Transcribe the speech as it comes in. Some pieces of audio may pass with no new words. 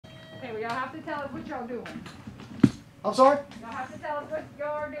Okay, well, y'all have to tell us what y'all doing. I'm sorry? Y'all have to tell us what y'all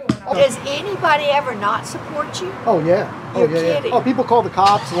are doing. Does anybody ever not support you? Oh, yeah. Oh, You're yeah, kidding. Oh, people call the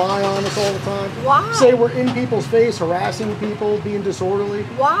cops, lie on us all the time. Why? Say we're in people's face, harassing people, being disorderly.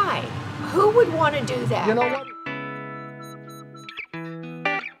 Why? Who would want to do that? You know what?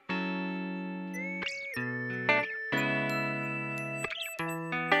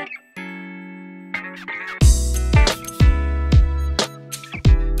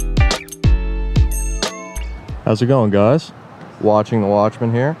 How's it going, guys? Watching the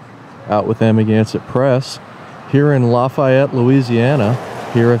Watchmen here, out with Amagansett Press, here in Lafayette, Louisiana,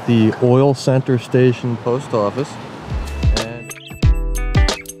 here at the Oil Center Station Post Office.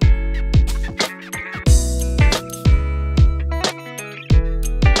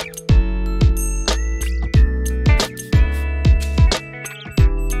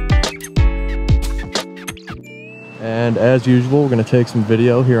 And as usual, we're going to take some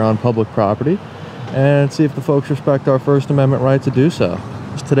video here on public property and see if the folks respect our First Amendment right to do so.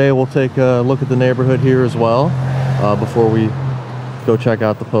 Today we'll take a look at the neighborhood here as well before we go check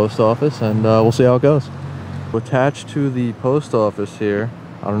out the post office, and we'll see how it goes. Attached to the post office here,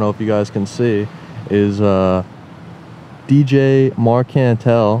 I don't know if you guys can see, is DJ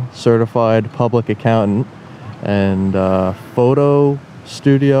Marcantel, certified public accountant, and photo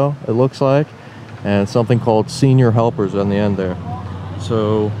studio, it looks like, and something called senior helpers on the end there.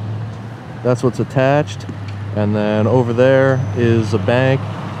 So that's what's attached. And then over there is a bank,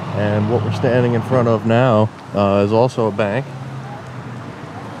 and what we're standing in front of now is also a bank.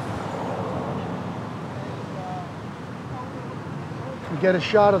 We get a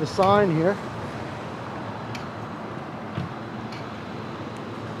shot of the sign here.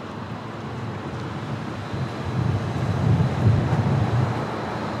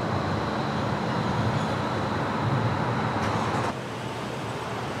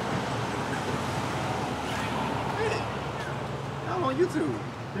 On YouTube.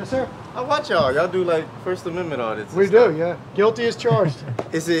 Yes, sir. I watch y'all. Y'all do like First Amendment audits. We do, yeah. Guilty as charged.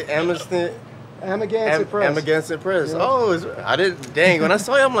 Is it Amagansett Press. Amagansett Press. Yeah. Oh, I didn't. Dang, when I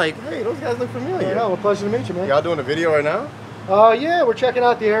saw you, I'm like, hey, those guys look familiar. Yeah, well, pleasure to meet you, man. Y'all doing a video right now? Yeah, we're checking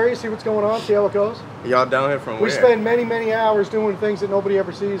out the area, see what's going on, see how it goes. Y'all down here from where? We spend many, many hours doing things that nobody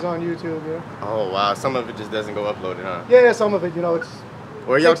ever sees on YouTube, yeah. Oh, wow. Some of it just doesn't go uploaded, huh? Yeah, some of it, you know, it's...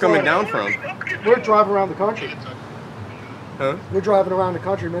 Where y'all coming down from? We're driving around the country. Huh? We're driving around the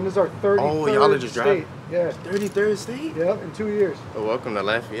country, man. This is our 33rd Oh, y'all are just driving? state. Yeah. 33rd state? Yeah, in 2 years. Oh, welcome to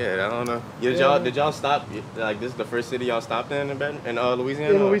Lafayette. I don't know. Did y'all stop, like this is the first city y'all stopped in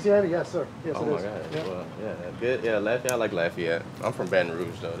Louisiana? In Louisiana, yes, sir. Yes, oh it my is. God. Yeah. Well, yeah, good. Yeah, Lafayette. I like Lafayette. I'm from Baton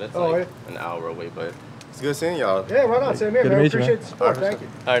Rouge though. That's like an hour away, but it's good seeing y'all. Yeah, right on. Same here, man. Appreciate the support. All right, Thank you.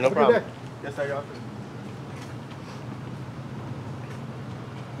 All right, no Have a good problem. day. Yes, sir, y'all.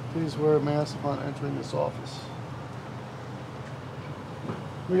 Please wear a mask upon entering this office.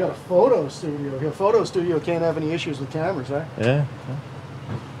 We got a photo studio here. Photo studio can't have any issues with cameras, right? Yeah.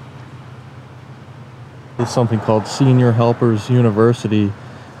 It's something called Senior Helpers University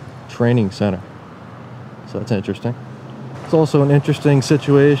Training Center. So that's interesting. It's also an interesting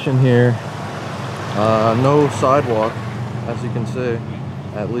situation here. No sidewalk, as you can see,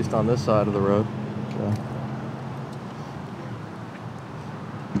 at least on this side of the road. So.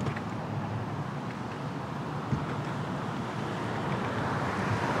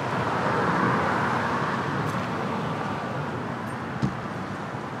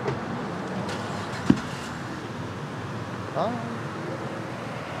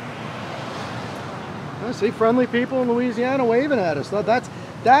 I see friendly people in Louisiana waving at us.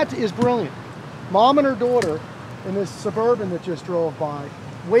 That is brilliant. Mom and her daughter in this Suburban that just drove by,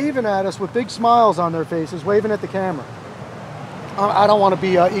 waving at us with big smiles on their faces, waving at the camera. I don't want to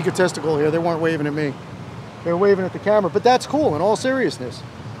be egotistical here. They weren't waving at me. They were waving at the camera, but that's cool in all seriousness.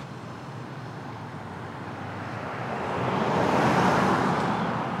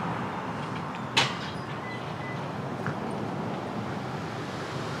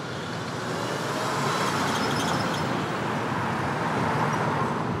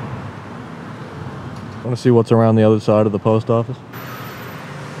 Want to see what's around the other side of the post office?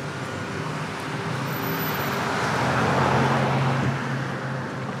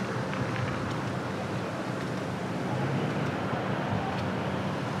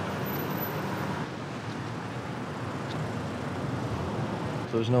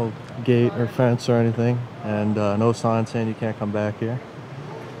 So there's no gate or fence or anything, and no sign saying you can't come back here.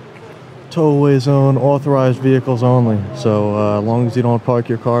 Tow-away zone, authorized vehicles only. So as long as you don't park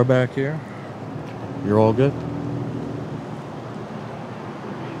your car back here, you're all good.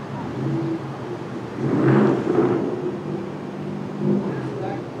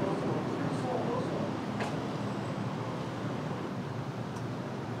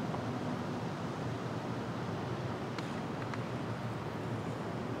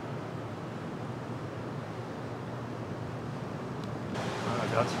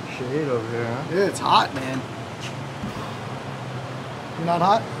 Got some shade over here, huh? Yeah, it's hot, man. You're not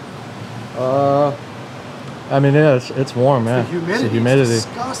hot? I mean, yeah, it's warm, yeah. The humidity. It's the humidity. It's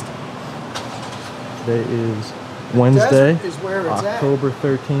disgusting. Today is Wednesday, Desert is where it's October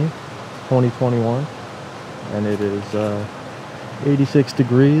 13th, 2021. And it is 86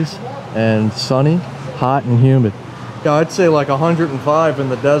 degrees and sunny, hot and humid. Yeah, I'd say like 105 in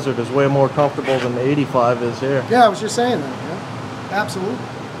the desert is way more comfortable than 85 is here. Yeah, I was just saying that. Yeah, absolutely.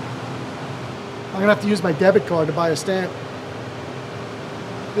 I'm gonna have to use my debit card to buy a stamp.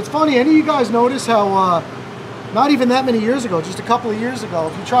 It's funny. Any of you guys notice how not even that many years ago, just a couple of years ago,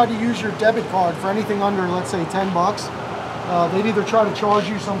 if you tried to use your debit card for anything under, let's say, 10 bucks, they'd either try to charge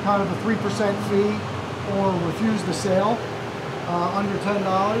you some kind of a 3% fee or refuse the sale. Under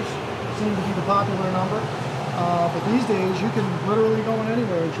 $10 seemed to be the popular number. But these days, you can literally go in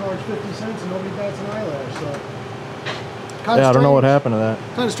anywhere and charge 50 cents and nobody bats an eyelash. So, yeah, I don't know what happened to that.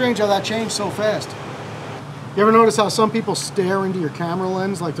 Kind of strange how that changed so fast. You ever notice how some people stare into your camera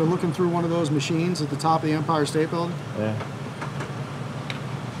lens like they're looking through one of those machines at the top of the Empire State Building? Yeah.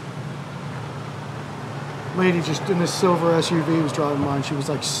 Lady just in this silver SUV was driving by and she was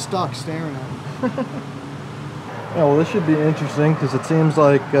like stuck staring at me. Yeah, well, this should be interesting because it seems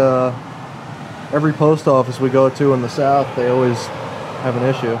like every post office we go to in the South, they always have an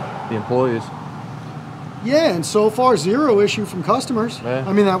issue, the employees. Yeah, and so far, zero issue from customers. Yeah.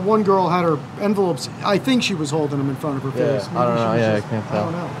 I mean, that one girl had her envelopes, I think she was holding them in front of her face. Yeah, I don't know, yeah, I can't tell.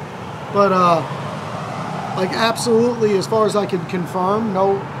 I don't know. But, like, absolutely, as far as I can confirm,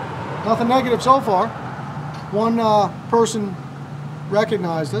 nothing negative so far. One person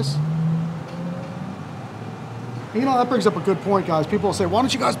recognized us. You know, that brings up a good point, guys. People say, why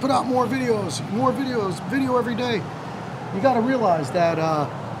don't you guys put out more videos, video every day? You got to realize that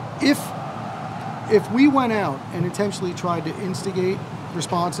if we went out and intentionally tried to instigate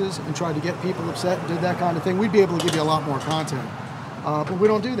responses and tried to get people upset and did that kind of thing, we'd be able to give you a lot more content. But we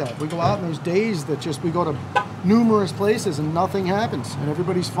don't do that. We go out and there's days that just we go to numerous places and nothing happens and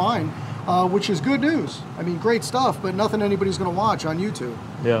everybody's fine, which is good news. I mean, great stuff, but nothing anybody's going to watch on YouTube.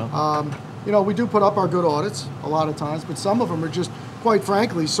 Yeah. You know, we do put up our good audits a lot of times, but some of them are just, quite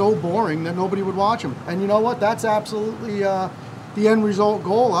frankly, so boring that nobody would watch them. And you know what? That's absolutely the end result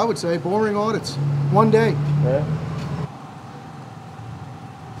goal, I would say. Boring audits. One day. Yeah.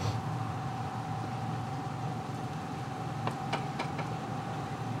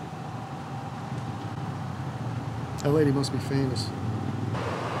 That lady must be famous.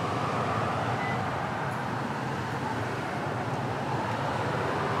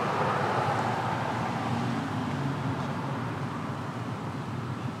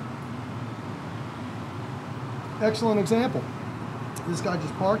 Excellent example. This guy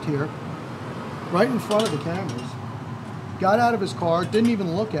just parked here, right in front of the cameras, got out of his car, didn't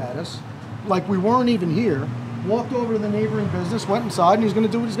even look at us, like we weren't even here, walked over to the neighboring business, went inside, and he's going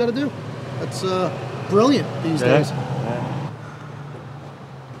to do what he's got to do. That's brilliant these days.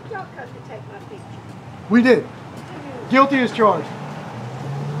 Y'all come to take my picture. We did. Guilty as charged.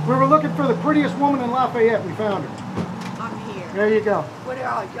 We were looking for the prettiest woman in Lafayette. We found her. I'm here. There you go. What are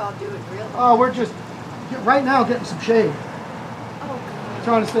all y'all doing, really? Oh, we're just, right now, getting some shade. Oh,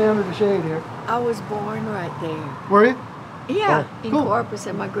 Trying to stay under the shade here. I was born right there. Were you? Yeah, Oh, in cool. Corpus,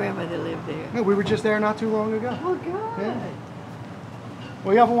 and my grandmother lived there. No, we were just there not too long ago. Oh, good. Yeah.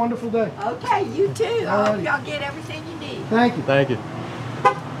 Well, you have a wonderful day. Okay, you too. I hope Alrighty. y'all get everything you need. Thank you. Thank you.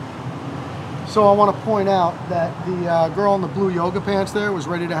 So I want to point out that the girl in the blue yoga pants there was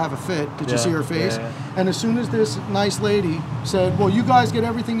ready to have a fit. Did you see her face? Yeah. And as soon as this nice lady said, well, you guys get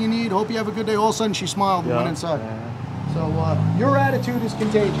everything you need, hope you have a good day, all of a sudden she smiled and went inside. Yeah. So your attitude is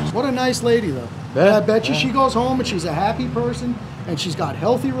contagious. What a nice lady, though. Yeah, And I bet you yeah. she goes home and she's a happy person and she's got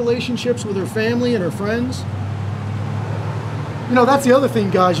healthy relationships with her family and her friends. You know, that's the other thing,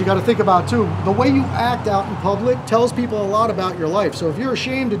 guys, you got to think about, too. The way you act out in public tells people a lot about your life. So if you're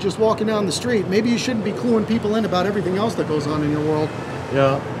ashamed of just walking down the street, maybe you shouldn't be cluing people in about everything else that goes on in your world.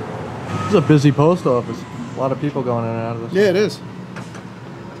 Yeah. This is a busy post office. A lot of people going in and out of this. Yeah, it is.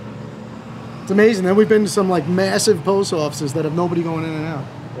 It's amazing. Then we've been to some, like, massive post offices that have nobody going in and out.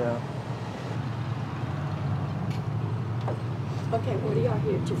 Yeah. Okay, what are y'all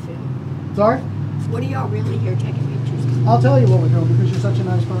here to film? Sorry? What are y'all really here taking pictures? I'll tell you what we're doing because you're such a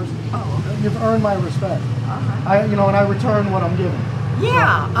nice person. Oh, You've earned my respect. okay. You know, and I return what I'm given.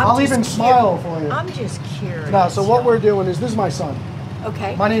 Yeah, I'll just even smile for you. I'm just curious. No, so what we're doing is, this is my son.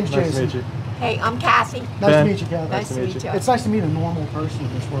 Okay. My name's Nice Jason. to meet you. Hey, I'm Kathy. Nice Ben. to meet you, Kathy. Nice to meet you. It's nice to meet a normal person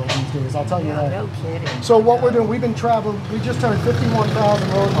in this world these days, I'll tell you Yeah, that. no kidding. So what we're doing, we've been traveling, we just turned 51,000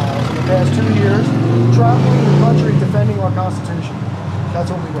 road miles in the past 2 years, traveling the country defending our Constitution. That's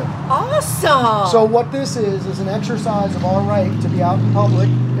what we do. Awesome. So what this is an exercise of our right to be out in public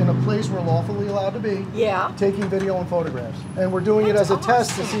in a place we're lawfully allowed to be. Yeah. Taking video and photographs. And we're doing it as a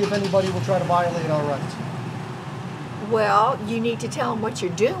test to see if anybody will try to violate our rights. Well, you need to tell them what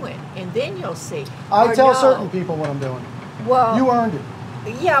you're doing, and then you'll see. I Or tell no. certain people what I'm doing. Well, You earned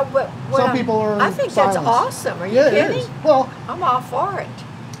it. yeah, but Some people earn I think silence. that's awesome. Are you Yeah, kidding? it is. Well, I'm all for it.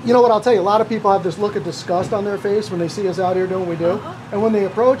 you know what I'll tell you, a lot of people have this look of disgust on their face when they see us out here doing what we do. And when they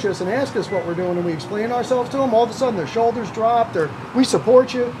approach us and ask us what we're doing and we explain ourselves to them, all of a sudden their shoulders drop, we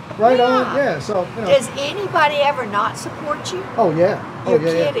support you, right on. Yeah, so, you know. Does anybody ever not support you? Oh, yeah. Oh, You're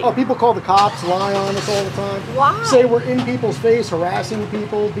yeah, kidding. yeah. Oh, people call the cops, lie on us all the time. Why? Say we're in people's face, harassing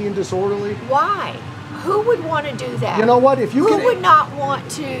people, being disorderly. Why? Who would want to do that? You know what? If you Who can, would not want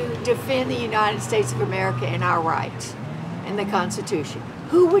to defend the United States of America and our rights and the Constitution?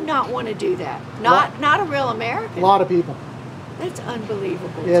 Who would not want to do that? Not a real American. a lot of people. That's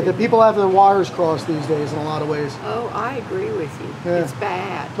unbelievable. Yeah, to the me. people have their wires crossed these days in a lot of ways. Oh, I agree with you. Yeah. It's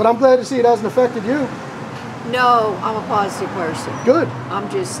bad. But I'm glad to see it hasn't affected you. No, I'm a positive person. Good. I'm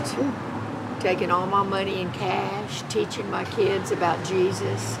just taking all my money in cash, teaching my kids about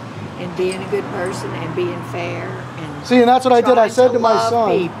Jesus and being a good person and being fair and See, and that's what I did. I trying said to my love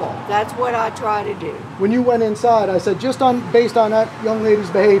son, people. That's what I try to do. when you went inside, I said, based on that young lady's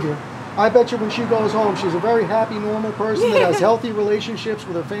behavior, I bet you when she goes home, she's a very happy, normal person that has healthy relationships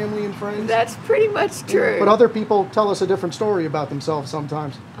with her family and friends. That's pretty much true. But other people tell us a different story about themselves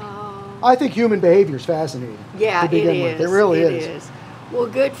sometimes. Oh, I think human behavior is fascinating. yeah, to it begin is. with. It really is. Well,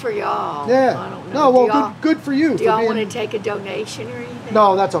 good for y'all. Yeah. I don't know. No, well, Do y'all- good for you. Do for y'all being- want to take a donation or anything?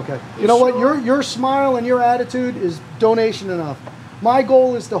 No, that's okay. You You know what? sure? Your smile and your attitude is donation enough. My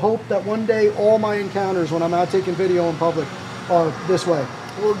goal is to hope that one day all my encounters when I'm out taking video in public are this way.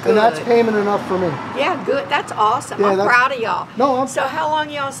 Well, good. And that's payment enough for me. Yeah, good. That's awesome. Yeah, I'm that's- proud of y'all. No, So how long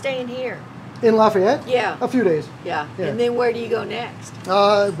y'all staying here? In Lafayette? Yeah. A few days. Yeah. Yeah. And then where do you go next?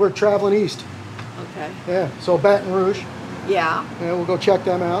 We're traveling east. Okay. Yeah. So Baton Rouge. Yeah. Yeah, we'll go check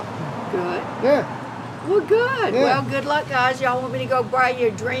them out. Good. Yeah. Well, good. Yeah. Well, good luck, guys. Y'all want me to go buy you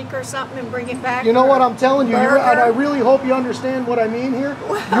a drink or something and bring it back? You know or what a I'm telling you, burger? and I really hope you understand what I mean here.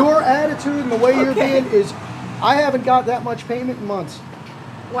 Wow. Your attitude and the way you're Okay. being is, I haven't got that much payment in months.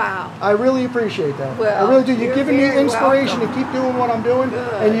 Wow. I really appreciate that. Well, I really do. You've you're given me very inspiration welcome. to keep doing what I'm doing,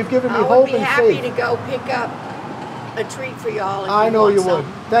 Good. and you've given me I would hope be and happy faith. to go pick up a treat for y'all. If I know want you would.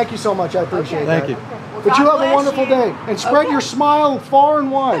 some. Thank you so much. I appreciate Okay. that. Thank you. Well, But God you have a bless wonderful you. day, and spread Okay. your smile far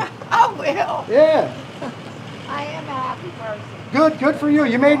and wide. I will. Yeah. I am a happy person. Good. Good for you.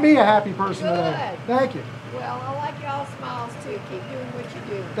 You made me a happy person today. Good. Thank you. Well, I like y'all's smiles too. Keep doing what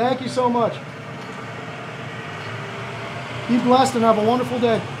you do. Thank you so much. Be blessed and have a wonderful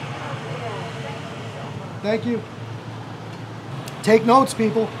day. Thank you. Take notes,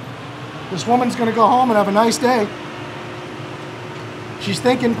 people. This woman's going to go home and have a nice day. She's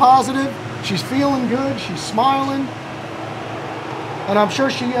thinking positive. She's feeling good. She's smiling. And I'm sure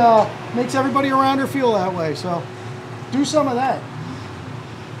she makes everybody around her feel that way. So do some of that.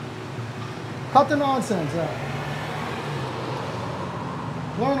 Cut the nonsense out.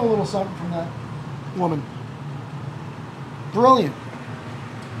 Learn a little something from that woman. Brilliant.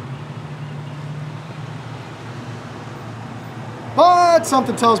 But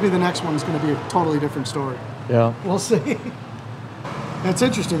something tells me the next one's going to be a totally different story. Yeah. We'll see. It's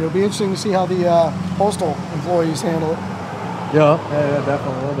interesting. It'll be interesting to see how the postal employees handle it. Yeah,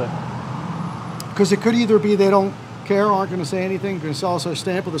 definitely a little bit. Because it could either be they don't care, aren't going to say anything, going to sell us a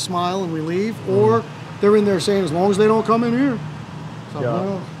stamp with a smile and we leave, or they're in there saying, as long as they don't come in here. So, Yeah. who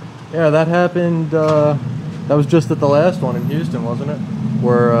knows? Yeah, that happened. That was just at the last one in Houston, wasn't it?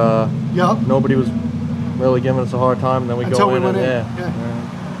 Where Yep. nobody was really giving us a hard time, and then we Until go we in went and in. yeah.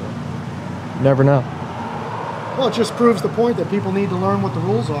 Yeah. Never know. Well, it just proves the point that people need to learn what the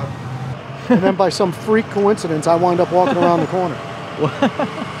rules are. And then by some freak coincidence, I wind up walking around the corner.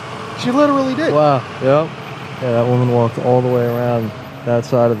 She literally did. Wow. Yep. Yeah, that woman walked all the way around that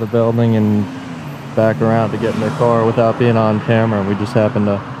side of the building and back around to get in their car without being on camera. We just happened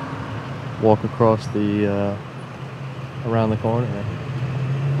to walk across the around the corner.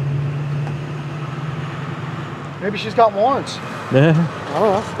 Maybe she's got warrants. Yeah. I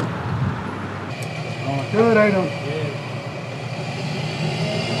don't know. Good item.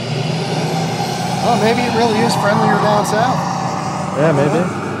 Oh, maybe it really is friendlier down south. Yeah, maybe.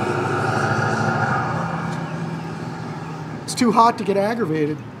 It's too hot to get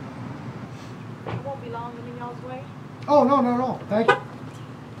aggravated. It won't be long in y'all's way. Oh, no, no, no. Thank you.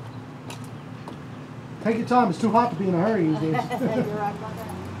 Take your time. It's too hot to be in a hurry these days. You're right about that.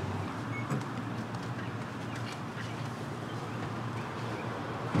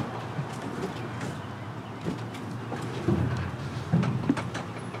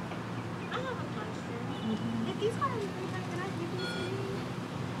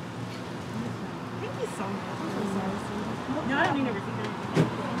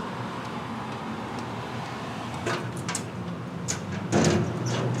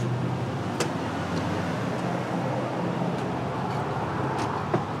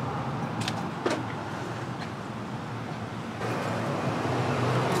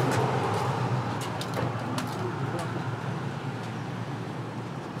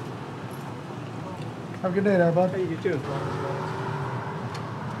 Have a good day there, bud. Hey, you too.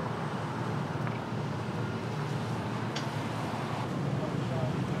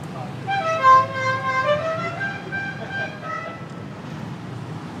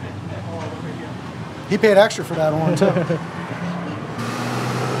 He paid extra for that one, too. Okay,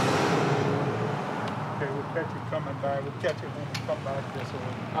 we'll catch you coming back. We'll catch you when we come back this way.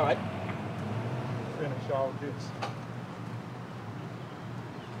 All right. Finish all this.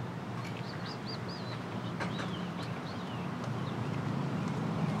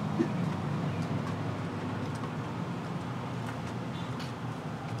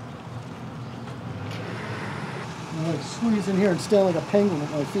 I'm like squeeze in here and stand like a penguin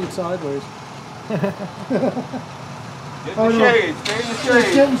with my feet sideways. Get the shade. Stay in the It's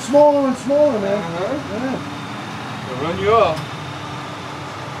shade. getting smaller and smaller, man. Yeah. They'll run you off.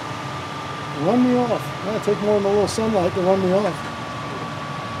 Run me off. Yeah, take more than a little sunlight to run me off.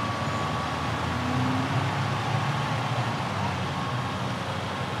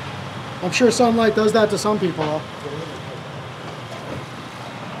 I'm sure sunlight does that to some people, though.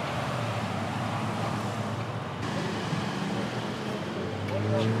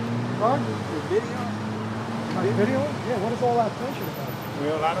 Mark? Your video? My video? Yeah, what is all that tension about?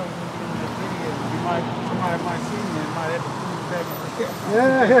 Well, I don't know the video. Somebody might see me and might have to put it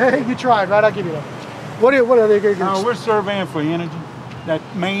back. Yeah, you tried, right? I'll give you that. What are they going to do? We're surveying for energy. That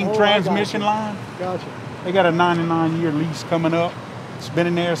main transmission line. Gotcha. They got a 99-year lease coming up. It's been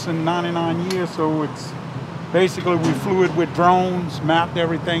in there since 99 years, so it's basically we flew it with drones, mapped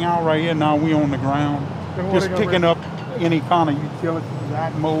everything out right here. Now we on the ground, just picking up any kind of utilities,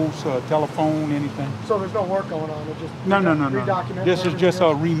 Atmos, telephone, anything. So there's no work going on. It's just No. redocumenting This is just a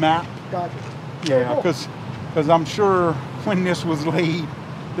remap. Gotcha. Yeah, Cool. because I'm sure when this was laid,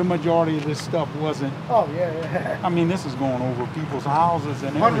 the majority of this stuff wasn't. Oh yeah. I mean, this is going over people's houses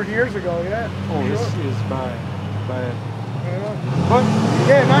and 100 everything. years ago, yeah. Oh, this Sure. is bad. Yeah. But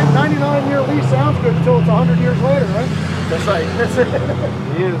Yeah, 99-year lease sounds good until it's 100 years later, right? That's right. That's it.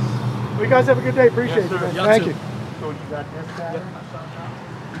 it is. Well, you guys have a good day. Appreciate Yes, it. sir. man. Y'all Thank too. you. So you got this battery?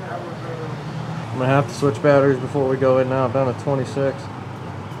 That was I'm gonna have to switch batteries before we go in now. I'm down to 26.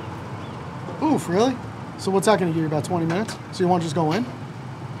 Oof, really? So what's that going to give you, about 20 minutes? So you want to just go in?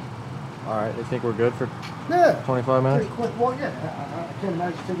 All right, you think we're good for Yeah. 25 minutes? Pretty quick. Well, yeah. I can't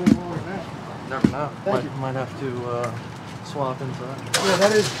imagine taking any longer than that. Never know. Thank you. Might have to swap inside. Yeah,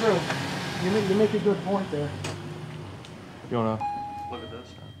 that is true. You make a good point there. You wanna look at this?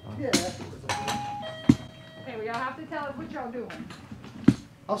 Yeah. Okay, well, y'all have to tell us what y'all doing.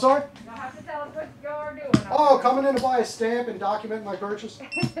 I'm sorry? Y'all have to tell us what y'all doing. Oh, coming in to buy a stamp and document my purchase.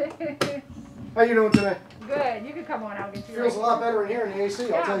 How you doing today? Good. You can come on. I'll get you. Feels a lot better in here in the AC, I'll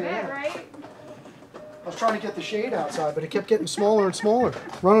Yeah, tell I you bet, that. right? I was trying to get the shade outside, but it kept getting smaller and smaller,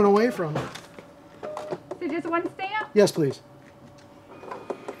 running away from me. So just one stamp? Yes, please.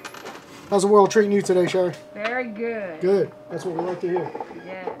 How's the world treating you today, Sherry? Very good. Good. That's what we like to hear.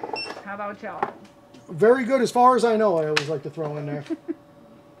 Yeah. How about y'all? Very good as far as I know, I always like to throw in there.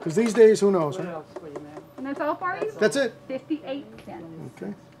 Because these days, who knows? What Right? else for you, man? And that's all for you? That's it. 58 cents.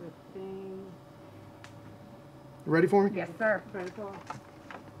 Okay. 15. You ready for me? Yes, sir. Credit card?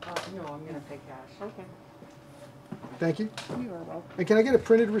 No, I'm gonna pay cash. Okay. Thank you. You are welcome. And can I get a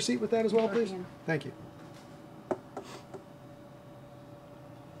printed receipt with that as well, please? can. Thank you.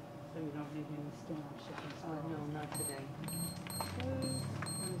 So you don't need any stamp shipping? No, not today.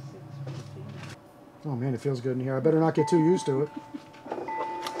 26.15. Oh man, it feels good in here. I better not get too used to it. Not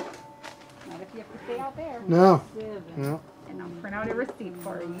if you have to stay out there. No. 7. No. And I'll print out a receipt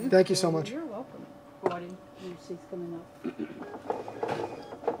for you. Thank you so much. You're welcome. 40. Receipt's coming up.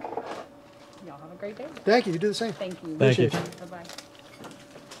 Y'all have a great day. Thank you. You do the same. Thank you. Thank you. Appreciate Bye-bye.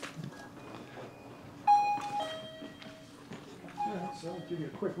 So I'll give you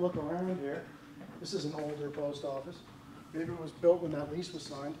a quick look around here. This is an older post office. Maybe it was built when that lease was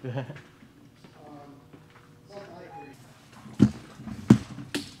signed.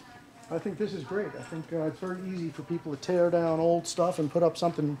 I think this is great. I think it's very easy for people to tear down old stuff and put up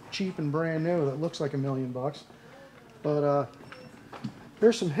something cheap and brand new that looks like $1 million. But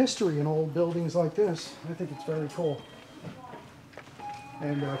there's some history in old buildings like this. I think it's very cool.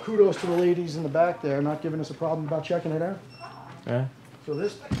 And kudos to the ladies in the back there, not giving us a problem about checking it out. Yeah. So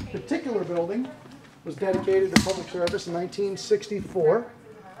this particular building was dedicated to public service in 1964.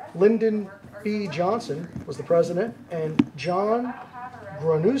 Lyndon B. Johnson was the president, and John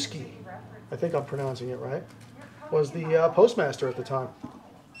Gronewski, I think I'm pronouncing it right, was the postmaster at the time.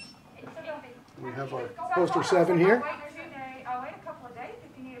 We have our poster 7 here.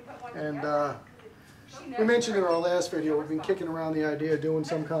 And we mentioned in our last video, we've been kicking around the idea of doing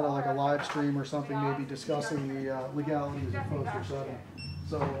some kind of like a live stream or something, maybe discussing the legalities of Poster 7.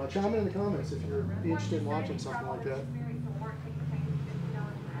 So chime in the comments if you're interested in watching something like that.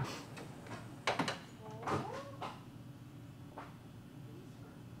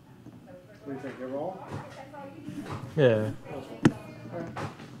 What do you think? They're all? Yeah.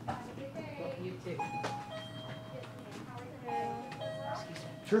 You too.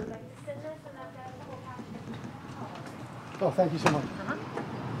 Sure. Oh, thank you so much.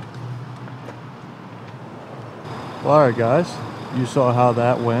 Well, alright guys, you saw how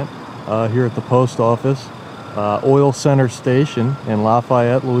that went here at the post office, Oil Center Station in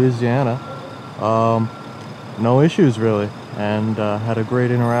Lafayette, Louisiana. No issues really, and had a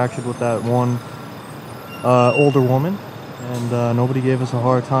great interaction with that one older woman, and nobody gave us a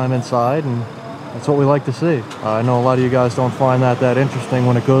hard time inside, and that's what we like to see. I know a lot of you guys don't find that interesting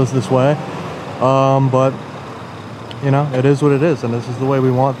when it goes this way, but you know, it is what it is, and this is the way we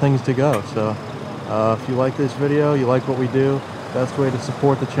want things to go. So if you like this video, you like what we do, best way to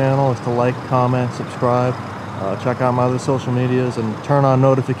support the channel is to like, comment, subscribe, check out my other social medias, and turn on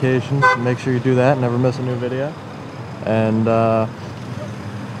notifications. Make sure you do that, never miss a new video. And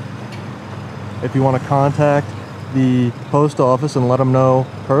if you want to contact the post office and let them know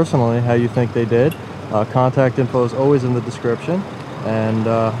personally how you think they did, contact info is always in the description, and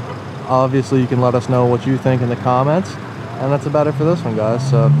obviously you can let us know what you think in the comments. And that's about it for this one, guys.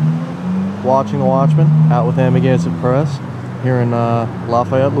 So watching the Watchmen out with Amagansett Press here in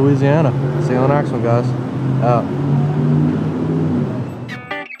Lafayette, Louisiana. See you on the next one, guys. Out.